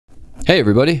Hey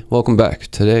everybody, welcome back.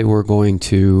 Today we're going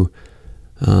to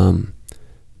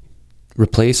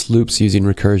replace loops using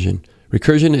recursion.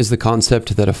 Recursion is the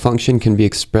concept that a function can be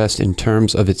expressed in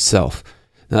terms of itself.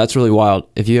 Now that's really wild.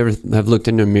 If you ever have looked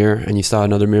into a mirror and you saw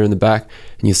another mirror in the back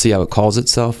and you see how it calls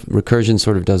itself, recursion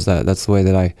sort of does that. That's the way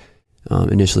that I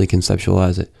initially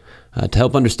conceptualize it. To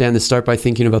help understand this, start by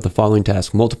thinking about the following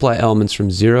task. Multiply elements from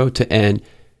 0 to n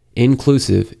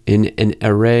inclusive in an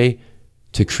array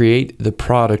to create the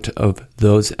product of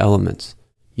those elements.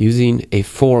 Using a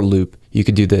for loop, you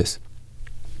could do this.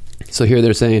 So here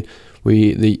they're saying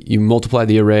you multiply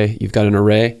the array, you've got an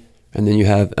array, and then you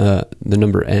have the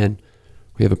number n.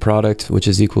 We have a product which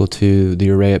is equal to the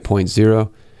array at point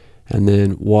 0, and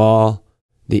then while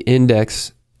the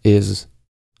index is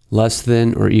less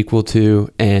than or equal to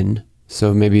n,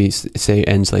 so maybe say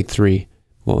n's like 3,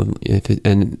 well, if it,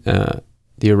 and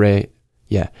the array,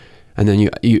 yeah, and then you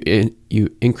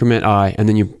increment I, and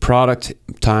then you product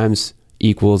times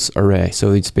equals array.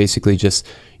 So it's basically just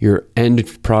your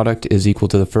end product is equal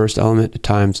to the first element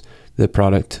times the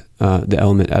product, the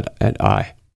element at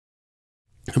I.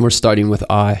 And we're starting with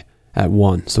I at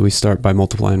 1. So we start by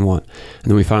multiplying 1, and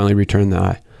then we finally return the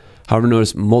I. However,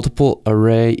 notice multiple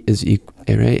array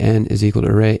n is equal to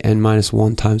array n minus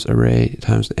 1 times array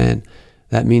times n.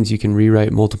 That means you can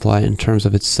rewrite multiply in terms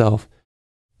of itself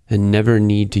and never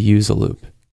need to use a loop.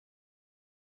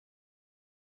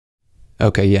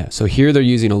 Okay, yeah, so here they're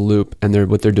using a loop, and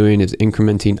what they're doing is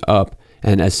incrementing up,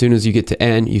 and as soon as you get to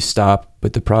n, you stop,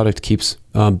 but the product keeps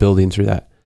building through that.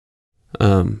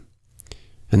 And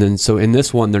then, so in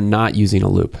this one, they're not using a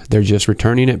loop. They're just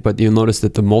returning it, but you'll notice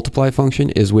that the multiply function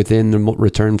is within the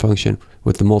return function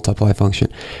with the multiply function.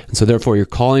 And so therefore, you're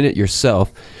calling it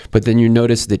yourself, but then you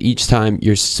notice that each time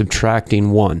you're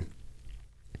subtracting 1.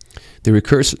 The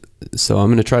recursive, so I'm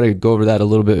going to try to go over that a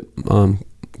little bit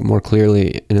more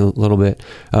clearly in a little bit.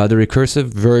 The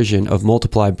recursive version of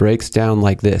multiply breaks down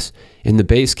like this. In the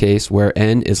base case, where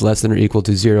n is less than or equal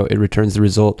to 0, it returns the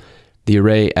result, the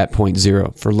array at point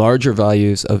 0. For larger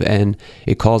values of n,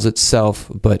 it calls itself,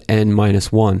 but n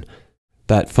minus 1.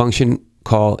 That function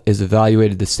call is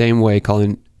evaluated the same way,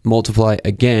 calling multiply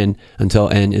again until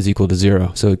n is equal to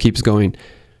 0. So it keeps going.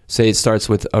 Say it starts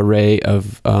with array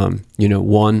of 1,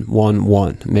 1,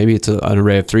 1. Maybe it's an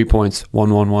array of 3 points,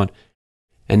 1, 1, 1,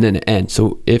 and then n.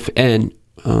 So if n,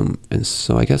 and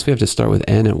so I guess we have to start with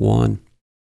n at 1.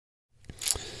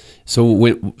 So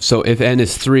if n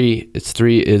is 3, it's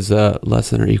 3 is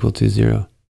less than or equal to 0.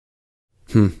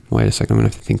 Wait a second, I'm gonna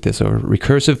have to think this over.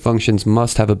 Recursive functions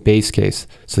must have a base case.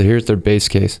 So here's their base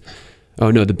case.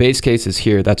 Oh no, the base case is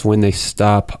here. That's when they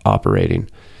stop operating.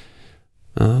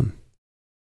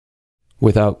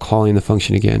 Without calling the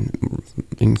function again,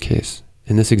 in case.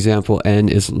 In this example, n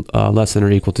is less than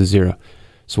or equal to 0.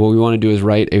 So what we want to do is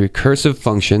write a recursive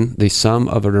function, the sum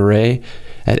of an array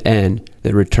at n,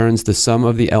 that returns the sum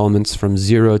of the elements from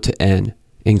 0 to n,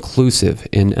 inclusive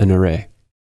in an array.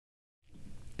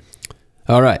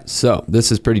 All right, so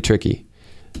this is pretty tricky.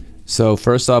 So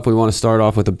first off, we want to start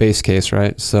off with a base case,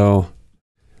 right? So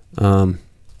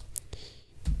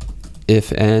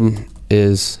if n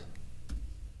is,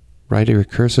 write a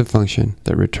recursive function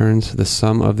that returns the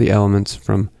sum of the elements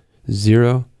from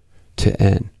 0 to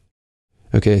n.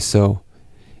 Okay, so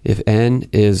if n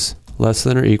is less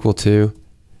than or equal to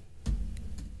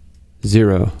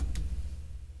 0,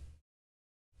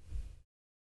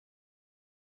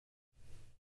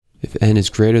 if n is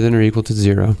greater than or equal to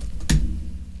 0,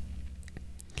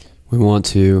 we want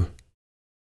to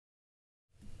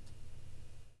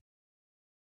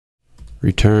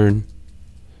return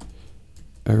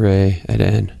array at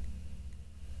n.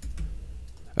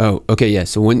 Oh, okay, yeah.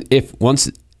 So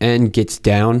once n gets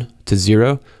down to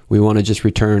 0, we want to just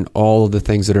return all of the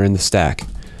things that are in the stack,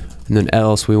 and then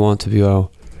else we want to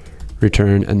go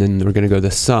return, and then we're going to go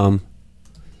the sum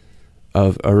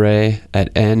of array at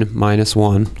n minus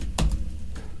 1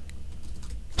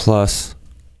 plus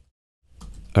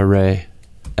array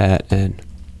at n.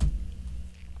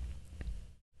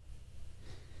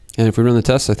 And if we run the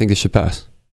test, I think this should pass.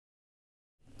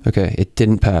 Okay, it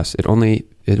didn't pass. It only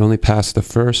passed the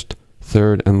first,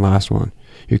 third, and last one.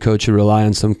 Your code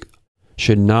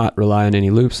should not rely on any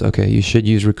loops. Okay, you should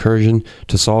use recursion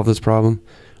to solve this problem.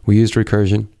 We used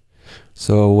recursion.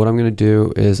 So what I'm going to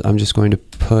do is I'm just going to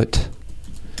put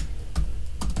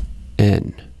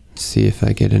n. See if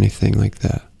I get anything like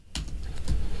that.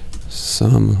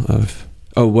 Sum of,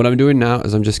 oh, what I'm doing now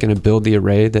is I'm just going to build the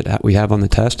array that we have on the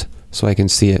test so I can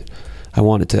see it. I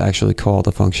want it to actually call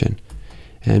the function.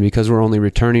 And because we're only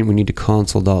returning, we need to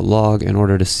console.log in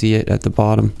order to see it at the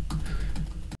bottom.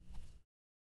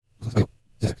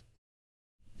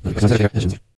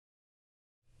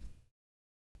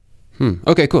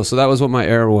 Okay, cool. So that was what my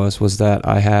error was that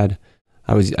I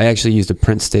actually used a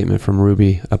print statement from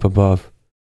Ruby up above.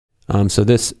 So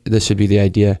this should be the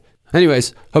idea.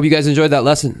 Anyways, hope you guys enjoyed that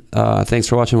lesson. Thanks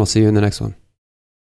for watching. We'll see you in the next one.